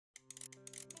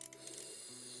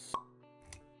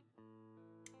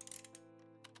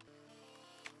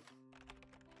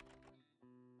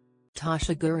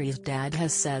Tasha Guri's dad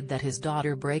has said that his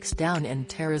daughter breaks down in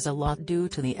tears a lot due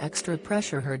to the extra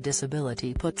pressure her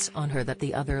disability puts on her that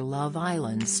the other Love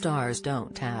Island stars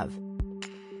don't have.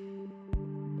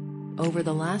 Over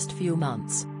the last few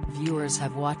months, viewers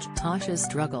have watched Tasha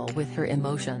struggle with her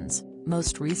emotions,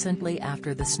 most recently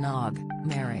after the Snog,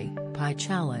 Marry, Pie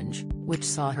challenge, which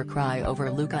saw her cry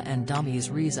over Luca and Dami's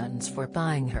reasons for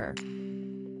buying her.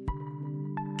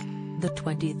 The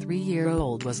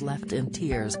 23-year-old was left in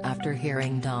tears after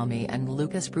hearing Dami and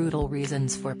Luca's brutal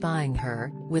reasons for buying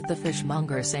her, with the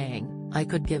fishmonger saying, "I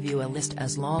could give you a list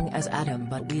as long as Adam,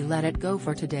 but we let it go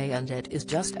for today and it is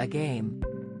just a game."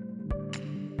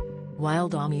 While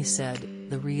Dami said,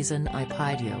 "The reason I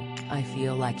pied you, I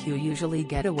feel like you usually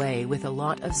get away with a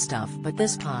lot of stuff, but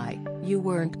this pie, you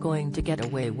weren't going to get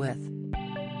away with."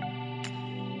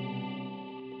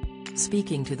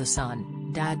 Speaking to The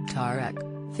Sun, Dad Tarek,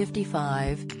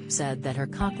 55, said that her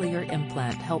cochlear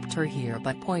implant helped her hear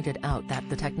but pointed out that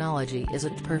the technology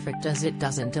isn't perfect as it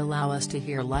doesn't allow us to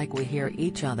hear like we hear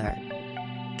each other.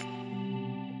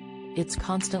 "It's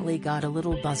constantly got a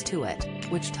little buzz to it,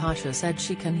 which Tasha said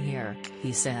she can hear,"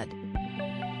 he said.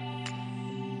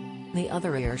 "The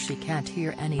other ear she can't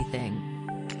hear anything.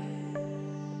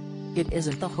 It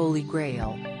isn't the Holy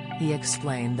Grail." He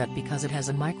explained that because it has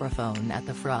a microphone at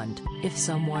the front, if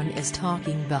someone is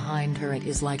talking behind her it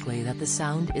is likely that the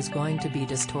sound is going to be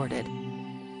distorted.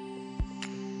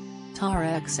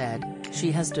 Tarek said,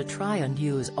 "She has to try and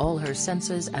use all her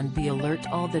senses and be alert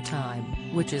all the time,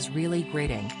 which is really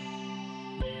grating."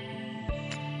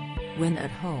 When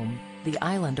at home, the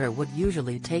Islander would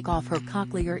usually take off her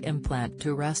cochlear implant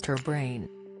to rest her brain.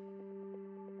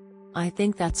 "I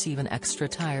think that's even extra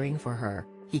tiring for her,"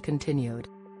 he continued.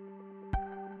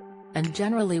 "And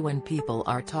generally when people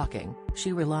are talking,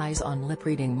 she relies on lip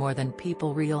reading more than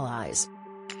people realize."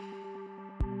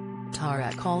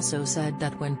 Tarek also said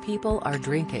that when people are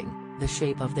drinking, the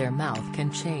shape of their mouth can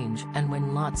change, and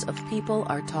when lots of people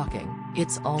are talking,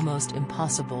 it's almost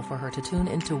impossible for her to tune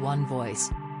into one voice.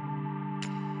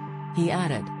 He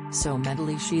added, "So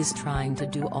mentally she's trying to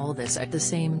do all this at the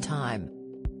same time.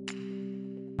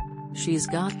 She's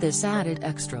got this added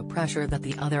extra pressure that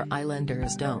the other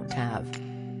Islanders don't have.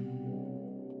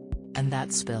 And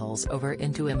that spills over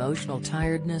into emotional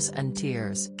tiredness and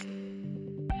tears."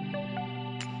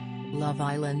 Love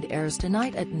Island airs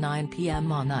tonight at 9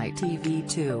 p.m. on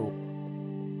ITV2.